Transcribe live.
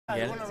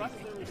Yeah.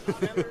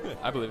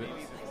 I believe it.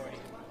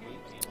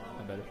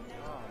 I better.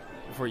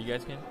 Before you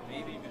guys came?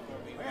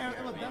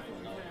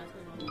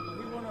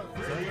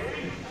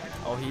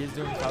 Oh, he is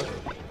doing Falco.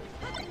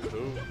 Who?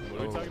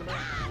 What are we talking about?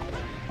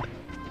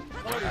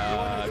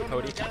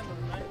 Cody.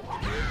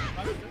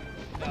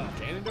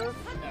 Ganondorf?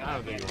 I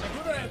don't think he was.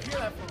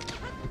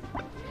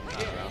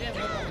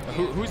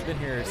 Who's been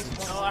here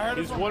since?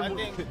 He's one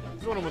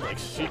with like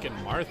Sheik and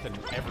Marth and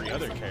every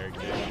other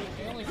character.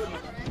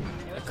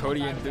 A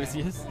Cody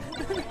enthusiast?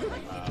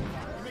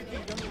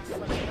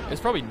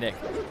 It's probably Nick.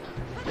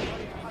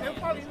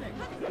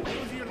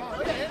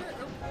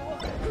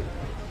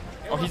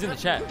 Oh, he's in the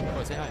chat.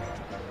 Oh, say hi.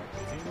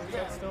 He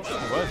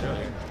was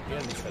earlier. He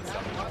hasn't said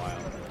something in a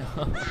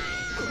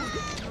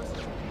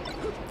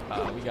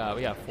while.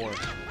 We got 4.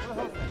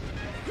 Oh,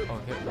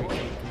 okay. Can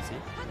you see?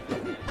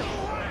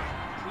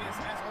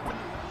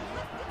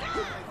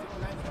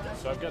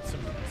 So I've got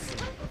some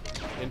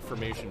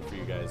information for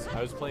you guys.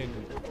 I was playing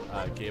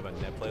Gabe on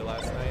Netplay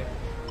last night.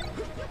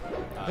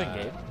 Playing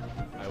Gabe?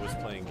 I was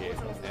playing Gabe,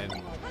 and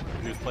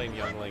he was playing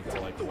Young Link to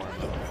like warm up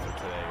for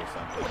today or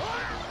something.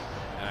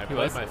 And I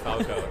played my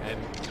Falco, and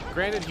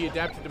granted he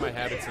adapted to my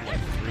habits in like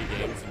 3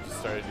 games and just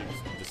started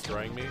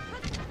destroying me.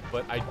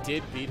 But I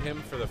did beat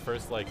him for the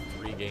first like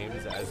 3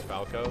 games as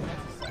Falco.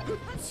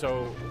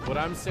 So what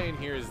I'm saying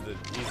here is that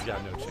he's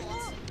got no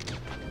chance.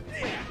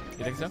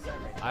 You think so?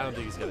 I don't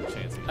think he's got a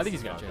chance. I think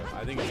he's got a chance.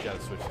 I think he's got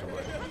to switch to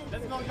Wood.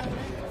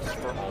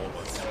 For all of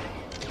us.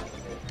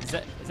 Is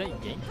that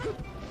Yank?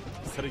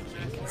 Is that a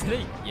Yink? Is that a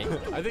Yank?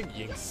 I think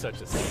Yink's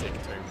such a sick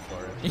term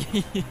for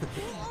it.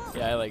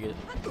 Yeah, I like it.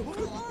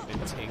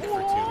 And Tank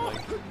for Toon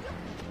Link.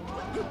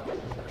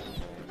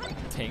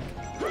 Tank.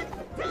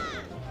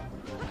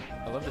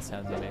 I love the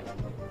sounds they make.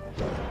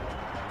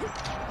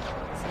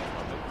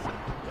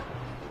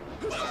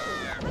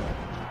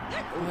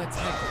 Oh, that's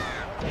Nick.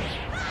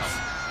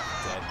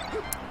 Dead.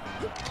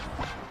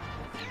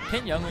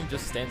 Can't Youngling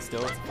just stand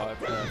still with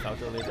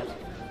Falco lasers?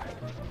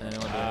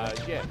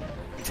 Yeah,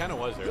 he kind of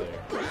was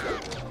earlier.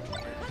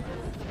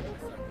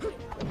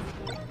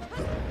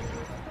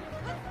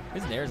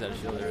 His Nair's out of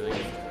shield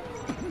earlier.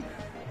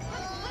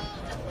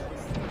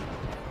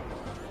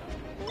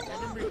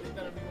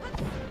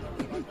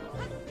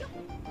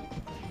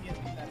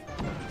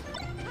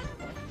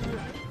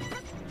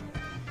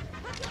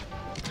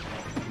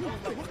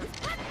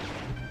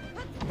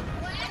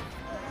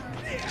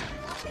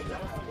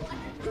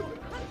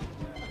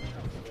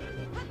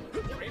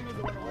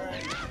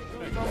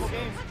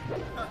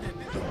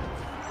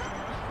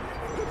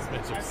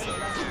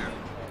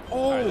 Oh!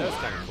 Alright, that was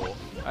kind of cool.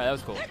 Alright, that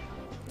was cool.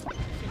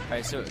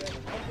 Alright, so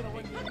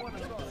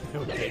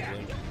what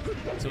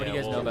do you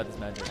guys know about this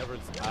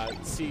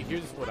matchup? See,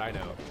 here's what I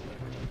know.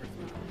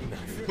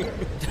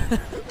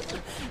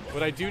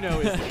 What I do know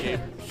is the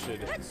game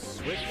should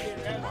switch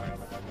to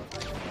Marth.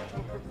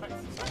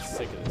 I'm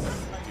sick of this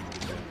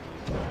stupid.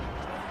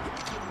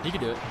 He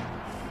could do it.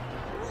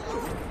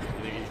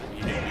 You think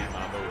he can beat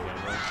Mamba with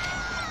Mamba?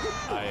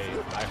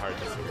 I hard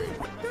disagree.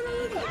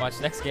 Watch,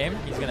 next game,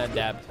 he's gonna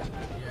adapt.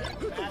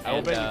 I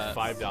will bet you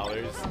 $5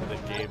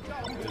 that Gabe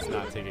does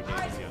not take a game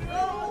as young.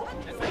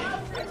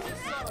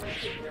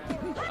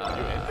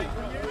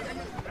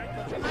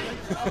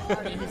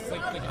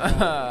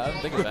 I'm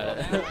thinking about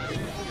it. $5?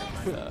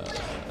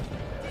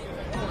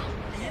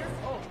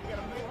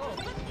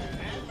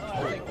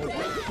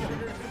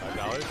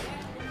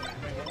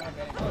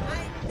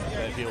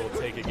 That he will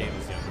take a game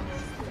as young.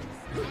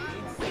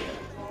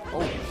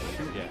 Oh,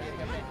 shoot. Yeah.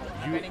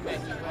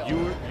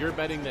 You're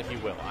betting that he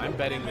will. I'm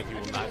betting that he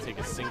will not take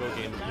a single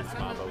game against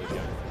Mamba with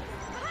Young.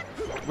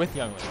 With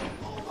Youngling.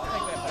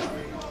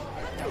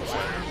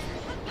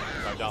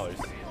 $5.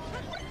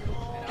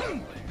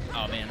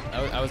 Oh man,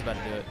 I was about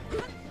to do it.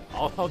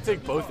 I'll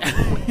take both of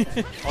you.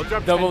 I'll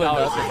drop Double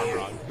 $10 if I'm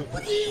wrong.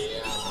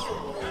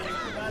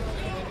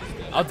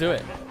 I'll do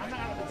it.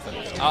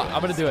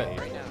 I'm gonna do it.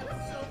 He's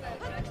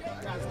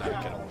not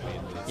gonna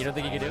win this. You don't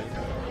think he can do it?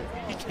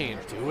 He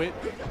can't do it.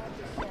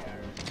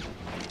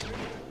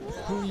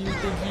 Who do you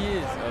think he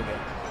is? Okay.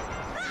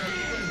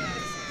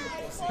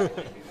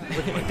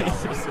 Look at my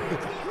dollars.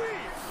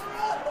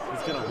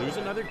 He's gonna lose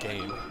another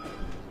game.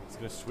 He's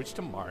gonna switch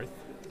to Marth,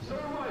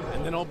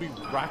 and then I'll be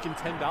rocking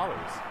 $10.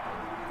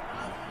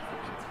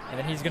 And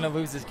then he's gonna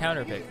lose his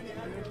counter pick.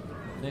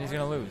 And then he's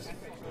gonna lose.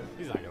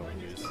 He's not gonna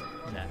lose.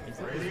 Nah, he's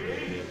not.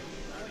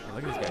 Oh,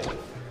 look at this guy.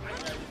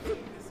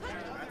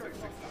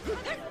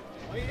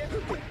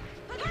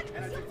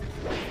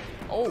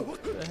 Oh,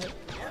 what the heck?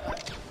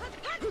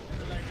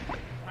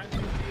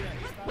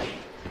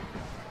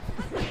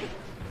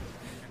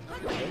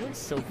 That looks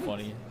so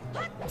funny.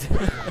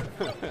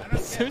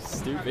 It's so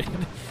stupid.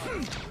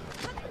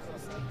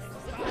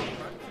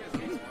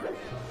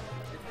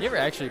 You ever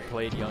actually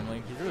played Young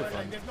Link? He's really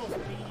fun.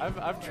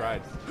 I've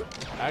tried.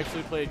 I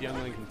actually played Young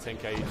Link and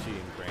Tenkaichi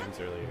and Grands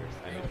earlier,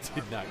 and it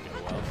did not go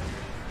well.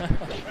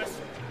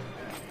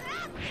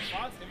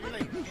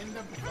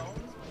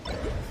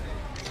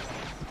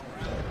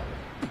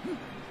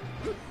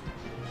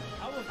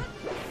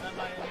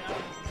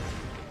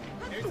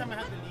 I'm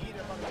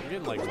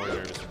getting like more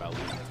nervous about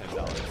losing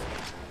 $10.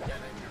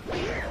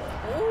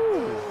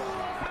 Ooh.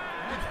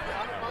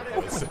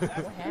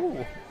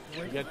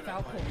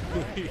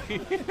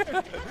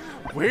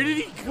 Where did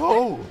he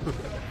go?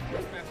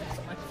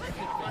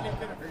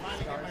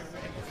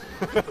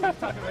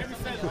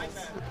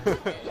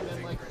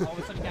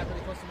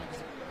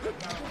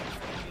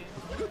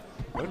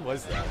 When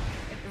was that?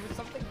 It was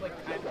something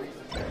like kind of recent.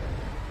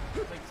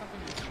 Like something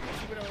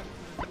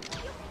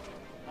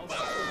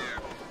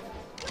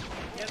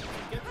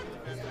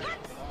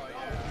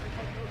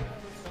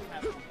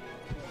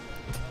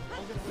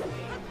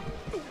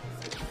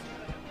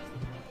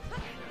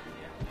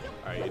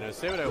Alright, you know,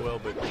 say what I will,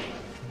 but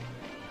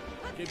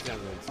Gabe's down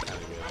road's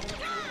kind of good.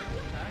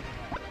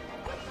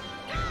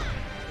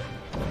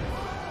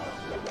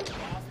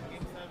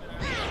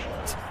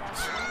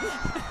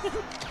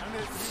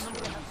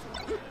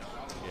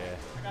 Yeah.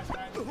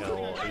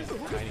 No, he's a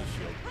tiny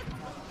shield.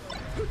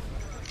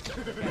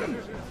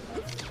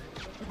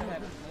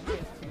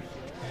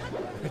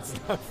 It's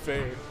not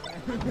fair.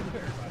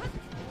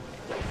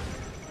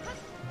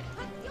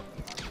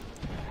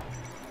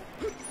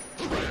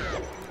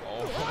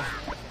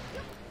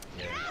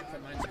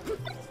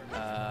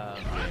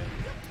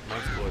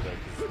 Mine's cooler though,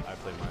 because I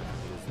play mine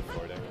as the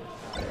floor deck.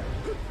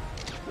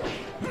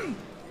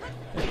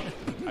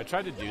 I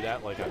tried to do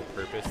that like on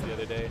purpose the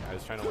other day. I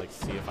was trying to like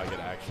see if I could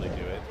actually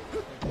do it.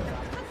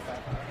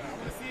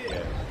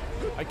 Yeah,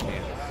 I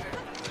can.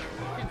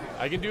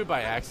 I can do it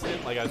by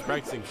accident. Like I was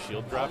practicing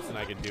shield drops and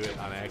I could do it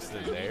on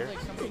accident there.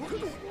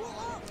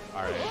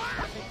 Alright,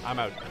 I'm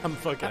out. I'm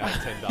fucking out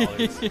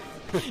 $10.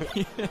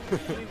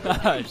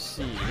 Ah,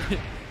 shit.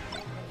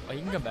 Oh,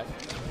 you can come back.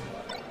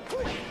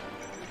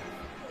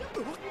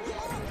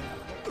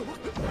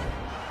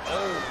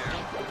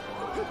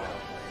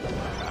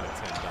 I'm out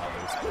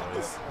 $10,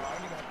 boys.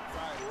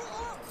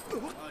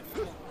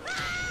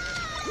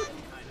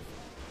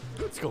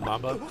 Let's go,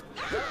 Mamba.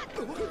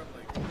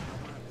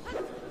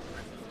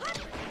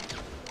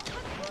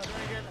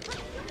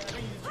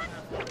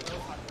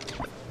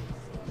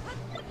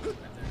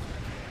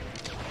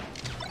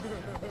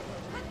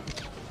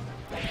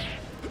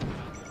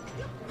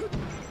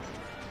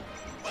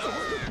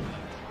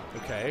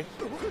 Okay.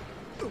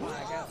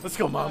 Let's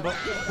go, Mamba.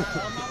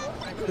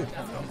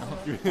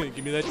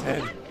 Give me that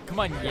 10. Come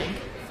on, Yank.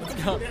 Let's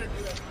go.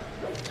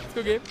 Let's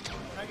go, Gabe.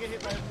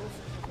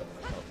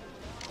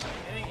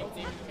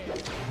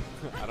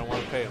 I don't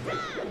want to pay him.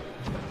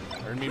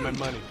 Earn me my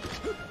money.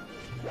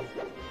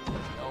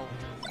 No.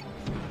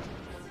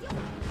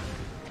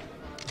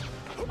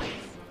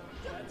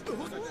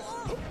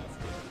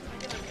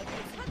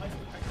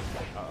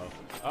 Uh-oh.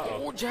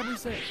 Uh-oh. Oh, jab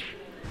reset.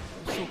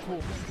 So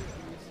cool.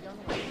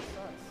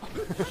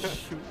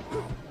 Shoot.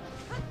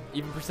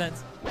 Even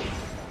percents.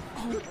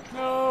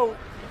 No!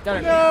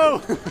 Down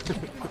No!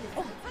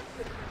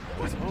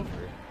 It's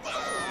over.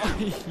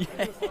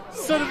 Yes.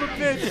 Son of a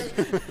bitch!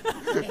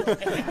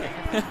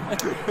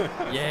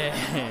 Yeah.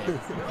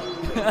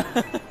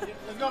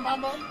 Let's go,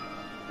 Mamba.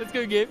 Let's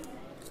go, Gabe.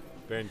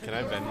 Baron, can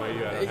I Venmo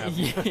you? I don't have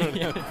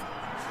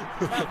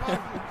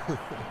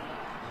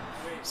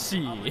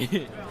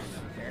Shit.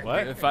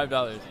 What?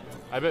 $5.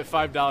 I bet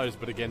 $5,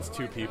 but against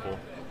 2 people.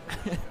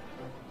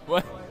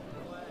 What?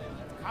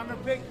 I'm a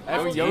big.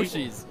 Oh,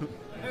 Yoshi's.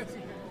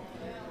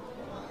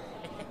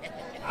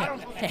 I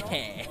don't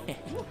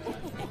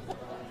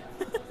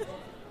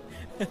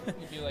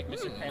You feel like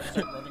Mr. Krabs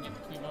start rubbing in the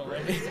chemo,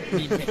 right?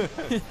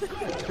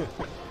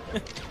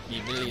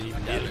 $1 million.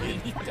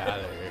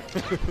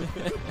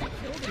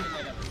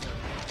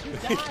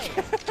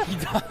 He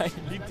died.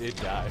 He did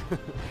die.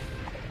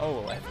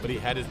 Oh, but he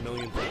had his $1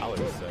 million,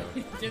 so.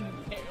 He didn't.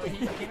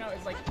 He came out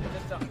as like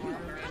just a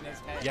armor in his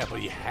head. Yeah, but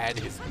he had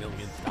his $1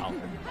 million.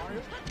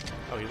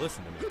 Oh, he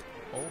listened to me.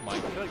 oh my I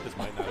feel like this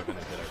might not have been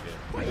a good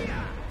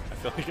idea. I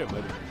feel like I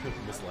might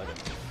have misled him.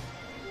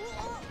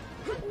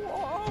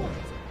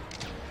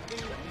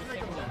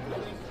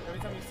 Every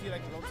time you see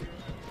like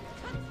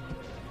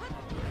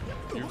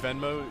Your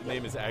Venmo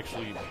name is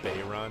actually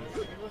Bayron.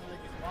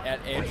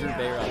 At Andrew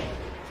Bayron.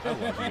 I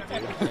love you,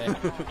 dude. Yeah.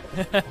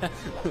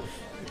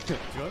 Do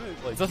you want to,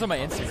 like, It's also my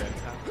Instagram.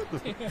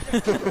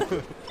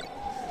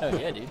 Oh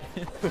yeah, dude.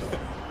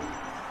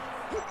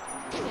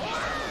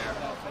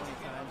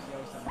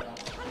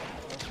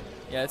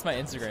 Yeah, that's my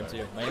Instagram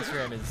too. My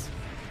Instagram is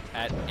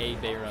at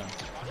 @abayron.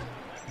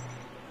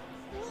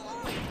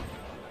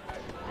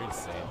 You're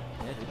insane.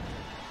 Yeah, dude.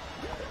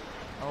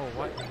 Oh,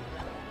 what?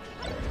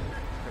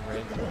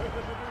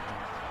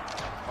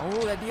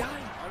 Oh, that DI.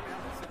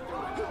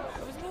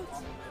 That was nuts.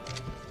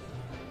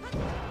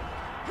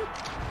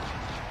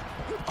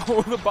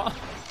 Oh, the bomb.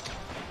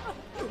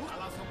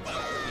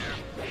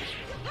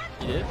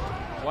 You did?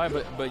 Why?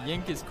 But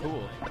Yink is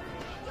cool.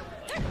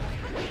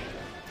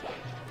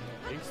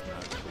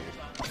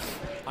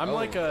 I'm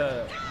like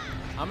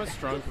I'm a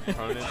strong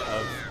proponent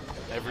of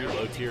every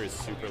low tier is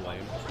super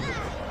lame.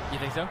 You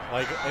think so?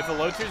 Like if a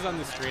low tier's on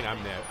the screen,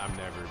 I'm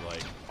never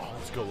like, oh,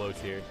 let's go low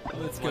tier.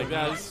 Let's go. Like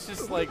that. It's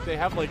just like they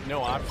have like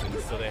no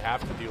options, so they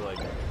have to do like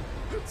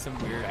some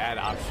weird bad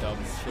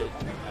options shit.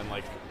 and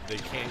like they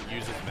can't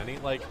use as many.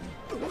 Like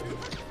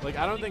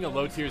I don't think a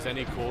low tier is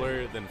any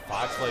cooler than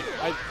Fox. Like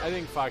I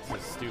think Fox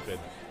is stupid.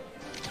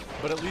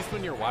 But at least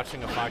when you're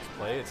watching a Fox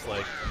play, it's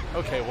like,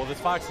 okay, well, this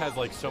Fox has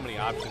like so many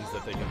options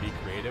that they can be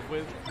creative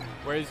with.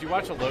 Whereas you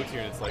watch a low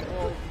tier and it's like,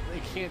 well, they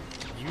can't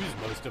use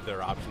most of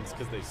their options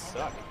because they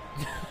suck.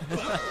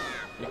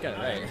 You're kind of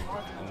right.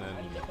 And then,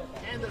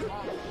 I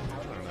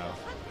don't know.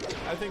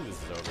 I think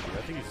this is over, dude.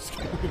 I think he's just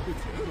gonna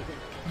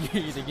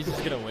You think he's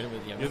just going to win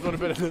with You Young guys want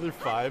to bet another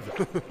 5?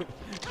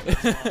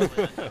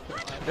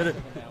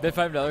 Bet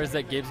 $5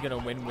 that Gabe's going to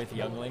win with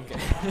Young Link.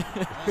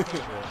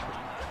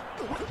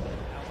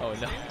 Oh,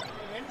 no.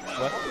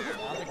 What?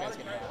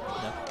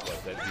 No.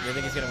 You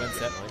think he's going to win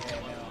set?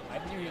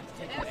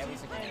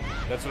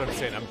 That's what I'm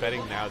saying. I'm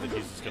betting now that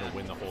he's just going to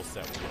win the whole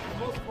set.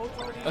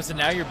 Oh, so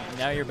now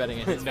you're betting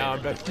in his Now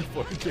I'm favor. betting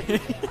for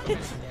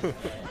him.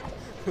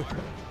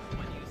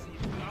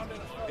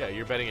 Yeah,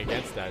 you're betting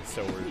against that,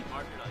 so we're... No,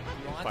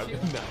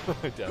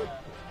 I don't.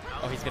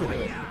 Oh, he's going to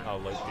do it. Oh,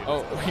 look, dude.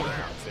 Oh, it's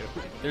wait.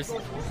 There's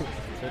It's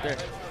right there.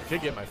 I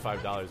could get my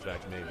 $5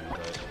 back maybe,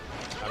 but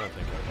I don't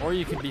think I Or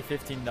you could be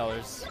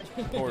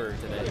 $15 poorer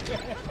today.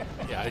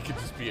 Yeah, I could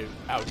just be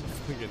out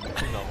in the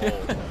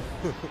hole.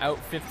 Out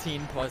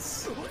 15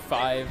 plus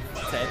 5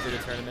 to enter the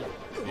tournament.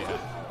 Yeah.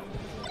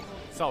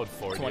 Solid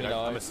 4, dude.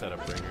 $20. I'm a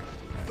setup bringer.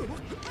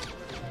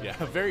 Yeah,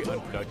 a very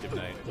unproductive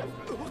night.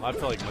 I'll have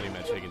to like money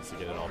match Higgins to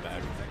get it all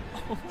back.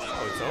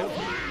 Oh, it's over.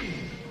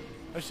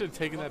 I should have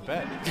taken that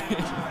bet.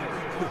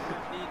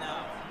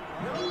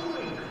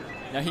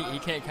 No, he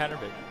can't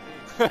counterpick.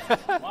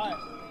 Why?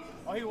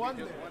 Oh, he won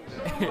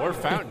there. Or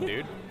Fountain,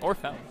 dude. Or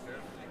Fountain.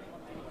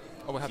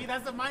 Oh, what See, happened?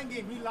 that's the mind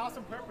game. He lost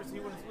on purpose. He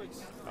would have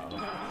switched.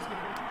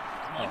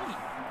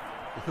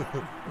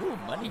 Ooh,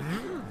 money.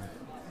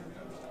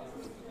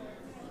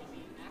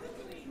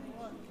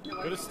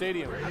 Go to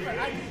Stadium.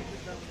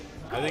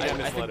 I think I I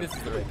misled think him. this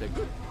is the right pick.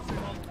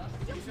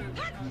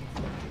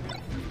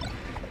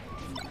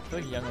 I feel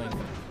like Young Link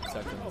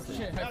sucked in this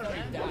thing.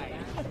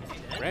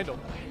 Randall.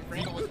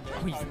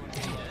 Oh, he's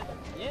dead.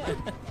 Yeah.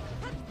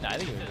 Nah, I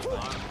think it was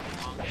fine.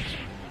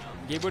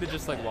 Gabe would have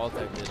just like wall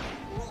typed it.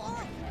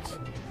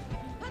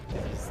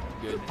 He's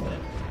good.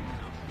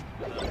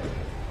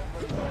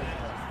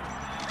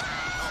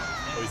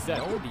 Oh, he's dead.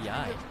 No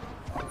DI.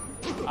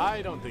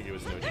 I don't think it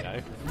was no DI.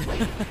 I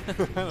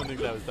don't think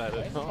that was that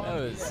at all. That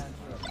was. I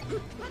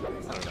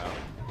don't know.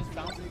 Just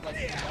bounces like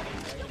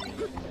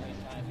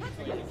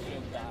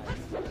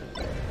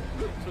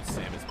That's what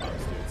Samus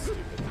bombs do. It's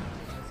stupid.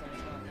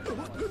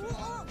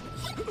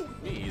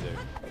 Me either.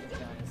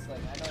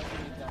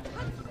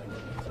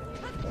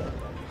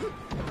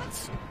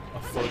 It's a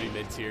floaty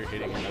mid-tier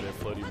hitting another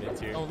floaty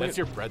mid-tier. Oh, That's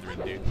look. your brethren,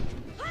 dude.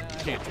 You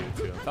can't do it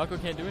to him. Falco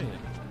can't do anything.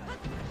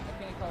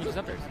 He just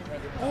up there.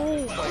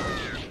 Oh my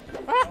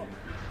god.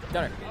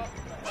 Done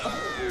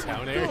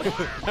Down air?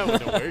 That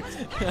wouldn't have worked.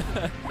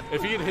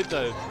 If he had hit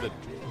the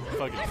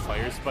fucking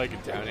fire spike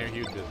and down air,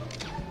 he would be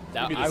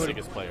the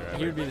sickest player ever.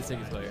 He would be the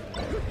sickest player.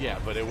 Yeah,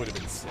 but it would have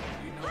been sick.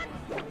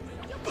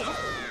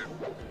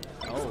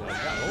 Oh,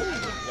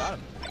 got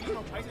him.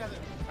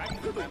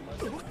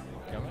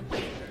 Coming.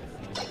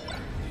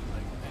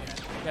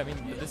 Yeah, I mean,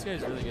 this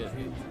guy's really good.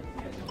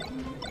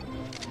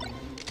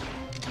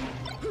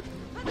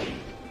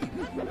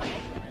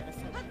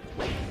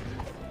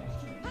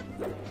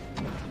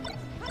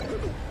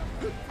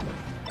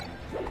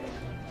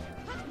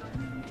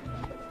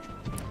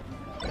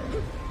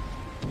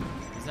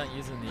 He's not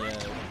using the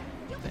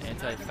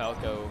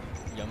anti-Falco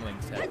Young Link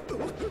tech.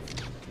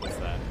 What's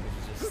that?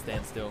 Just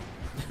stand still.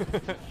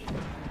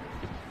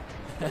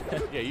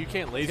 Yeah, you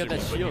can't laser got me,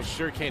 that but you shield.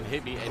 sure can't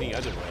hit me any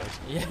other way.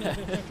 Yeah.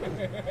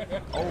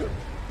 Oh.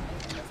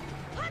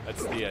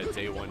 That's the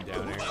day one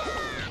down air.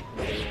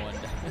 Day one.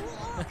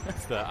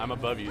 It's the I'm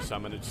above you, so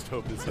I'm gonna just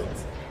hope this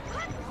hits.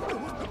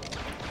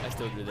 I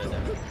still do that now.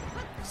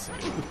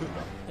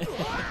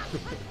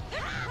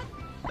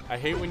 I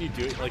hate when you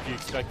do it, like you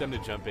expect them to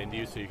jump into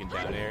you so you can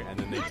down air, and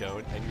then they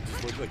don't, and you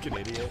just look like an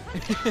idiot.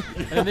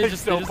 And they You're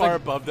just so they far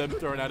like, above them,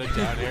 throwing out a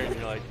down air, and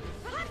you're like,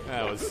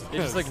 that was. they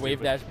just like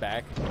wave dash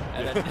back,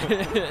 and then,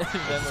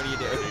 then what do you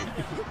do?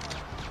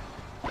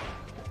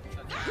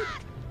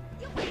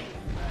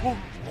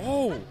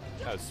 Oh!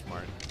 That was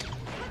smart.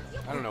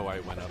 I don't know why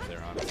he went up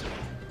there, honestly.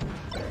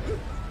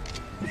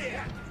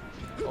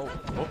 Oh!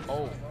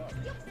 Oh!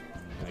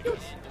 I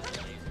guess.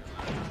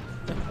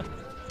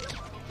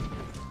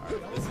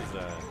 Alright, this is a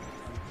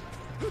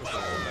little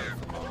better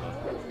for Mamba.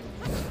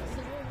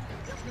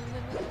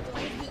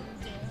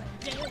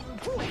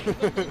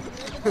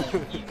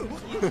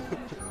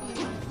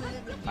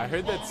 I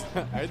heard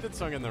that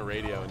song on the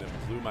radio and it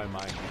blew my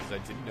mind because I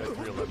didn't know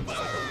 311 was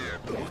like a real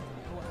band.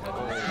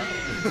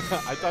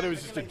 I thought it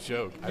was just a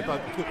joke. I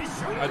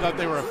thought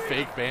they were a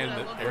fake band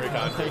that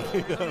Aragon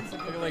made.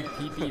 Like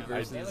PP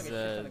versus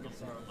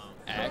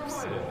Axe.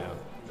 I didn't know.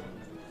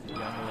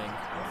 Young Link.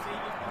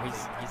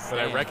 He's But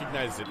staying. I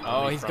recognize it.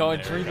 Oh, only he's from going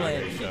their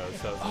Dreamland. Show,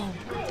 so Oh,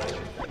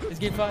 it's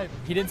game 5.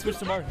 He didn't switch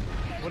to Mars.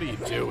 what are you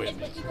doing?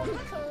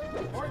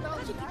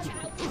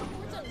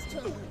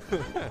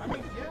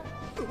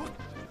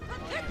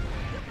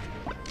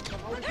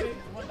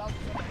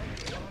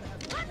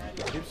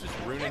 He's just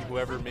ruining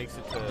whoever makes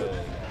it to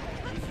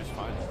losers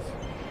finals.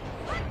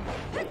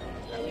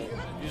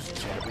 You just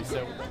jab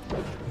reset.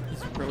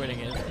 He's ruining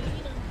it.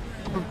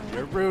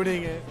 You're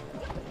ruining it.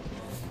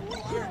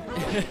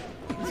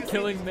 He's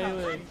killing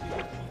Melee.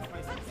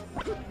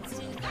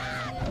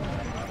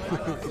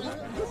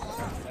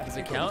 Does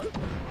it count?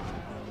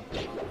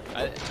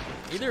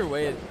 Either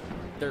way,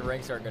 their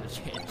ranks aren't going to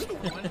change. So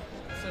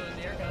in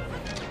the air gun,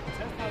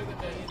 that's probably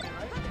the day,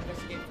 right?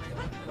 Investigate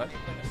What?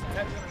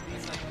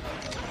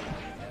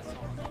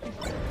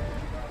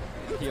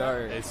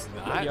 PR. It's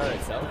not. PR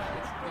itself.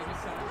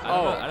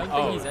 I don't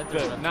think he's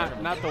entered. enough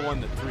tournaments. not the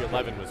one that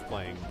 311 was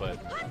playing, but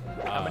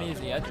How many is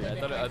he entered? I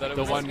thought it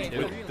the was one 2.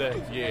 with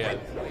the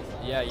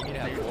Yeah, you need to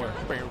have 4.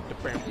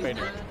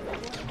 yeah.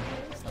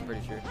 I'm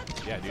pretty sure.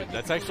 Yeah, dude,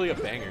 that's actually a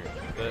banger.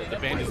 The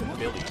band is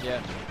Billy.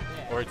 Yeah.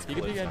 Or it's He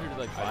could be Blitz. entered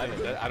like I 5.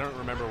 think I don't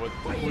remember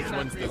which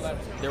one's this.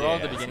 They were all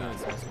at the Yeah, beginning of the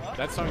semester.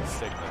 That song's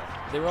sick though.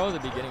 They were all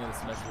at the beginning of the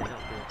semester.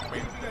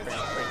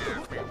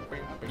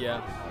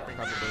 Yeah,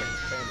 probably.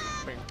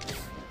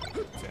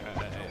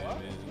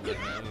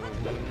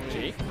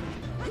 Jake?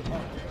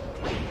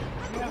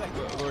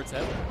 Lord's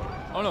Heaven?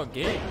 Oh no,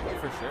 Gabe,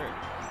 for sure.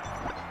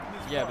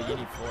 Yeah, but you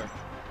need 4.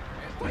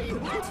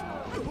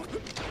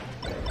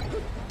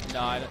 No,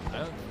 I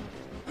don't.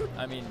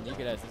 I mean, you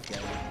could ask this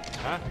guy.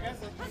 Huh?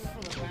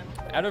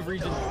 Out of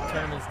region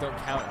tournaments don't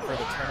count for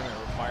the tournament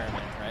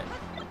requirement, right?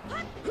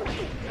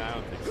 No, I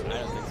don't think so. I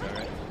don't think so,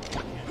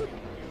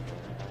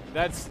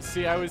 right?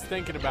 See, I was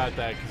thinking about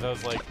that because I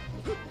was like,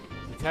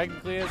 he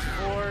technically has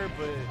 4,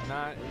 but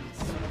not.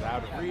 It's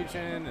out of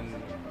region and.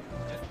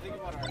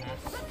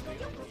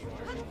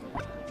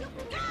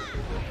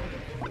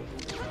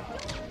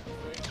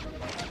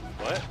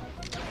 What?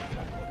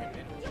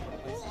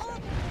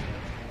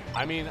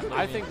 I mean,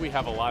 I think we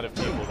have a lot of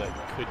people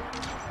that could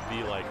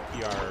be like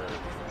PR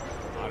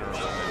honorable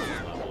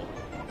mention level.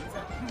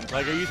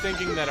 Like, are you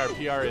thinking that our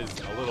PR is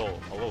a little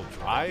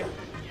dry?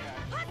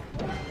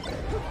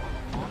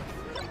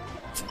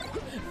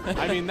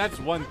 I mean, that's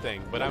one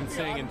thing, but I'm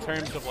saying in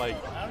terms of like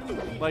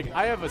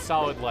I have a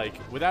solid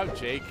without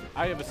Jake,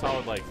 I have a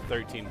solid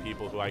 13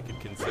 people who I could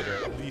consider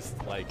at least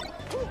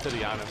to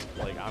the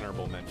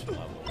honorable mention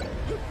level.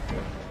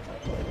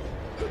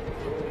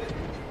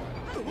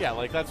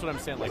 Yeah, that's what I'm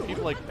saying.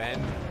 People like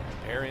Ben,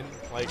 Aaron,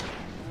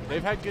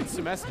 they've had good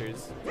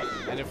semesters,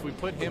 and if we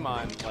put him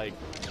on, they're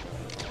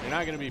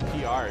not gonna be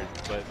PR'd,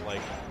 but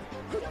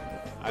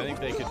I think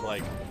they could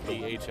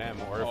be HM,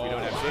 or if we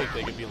don't have Jake,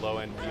 they could be low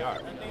end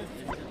PR.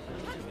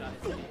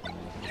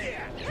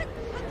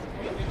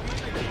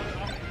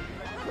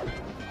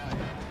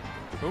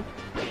 Who?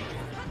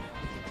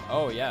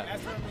 Oh yeah.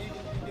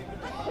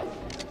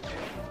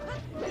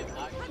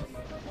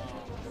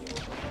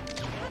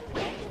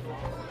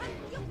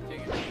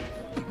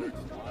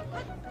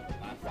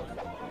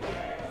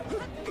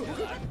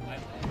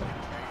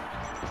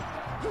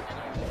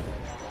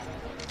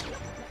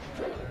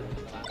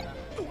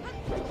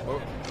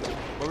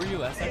 What were you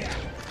last time?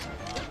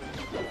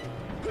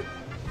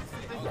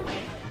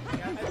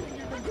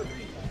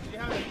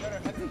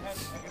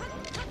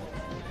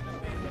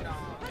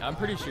 I'm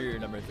pretty sure you're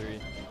number 3.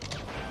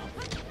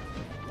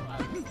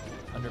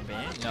 Under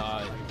band? No,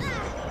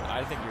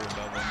 I think you're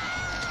above him.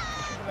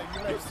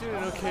 You're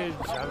doing an okay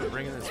job of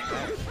bringing this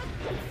back.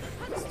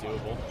 It's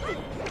doable.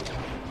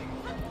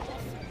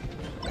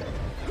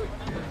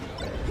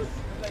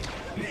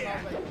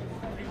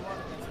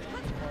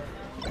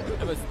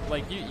 It was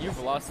you've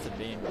lost to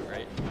Bean,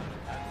 right?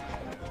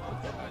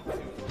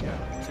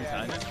 2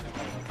 times.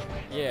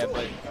 Yeah,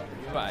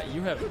 but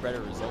you have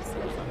better results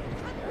than him.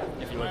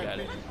 If you look at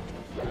it,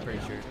 I'm pretty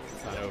sure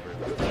It's not over.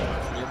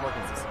 you're more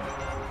consistent.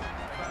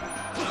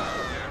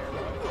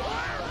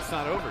 It's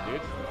not over,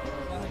 dude.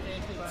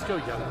 Let's go,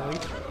 young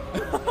Link.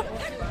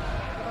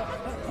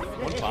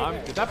 One bomb?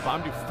 Did that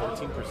bomb do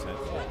 14%?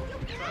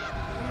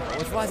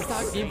 What's the last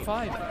stock? Game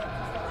 5.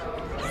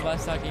 What's the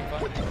last stock? Game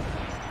 5.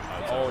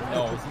 Oh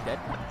no, is he dead?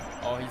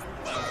 Oh, he's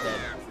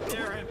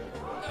dead.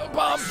 No,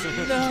 bomb!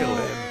 No! Kill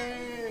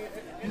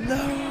him.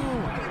 No!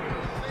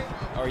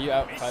 Oh, are you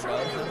out $5?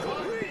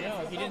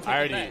 No, he didn't take I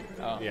already. it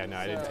back. Oh. Yeah, no,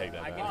 I didn't take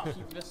that I back. can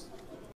keep this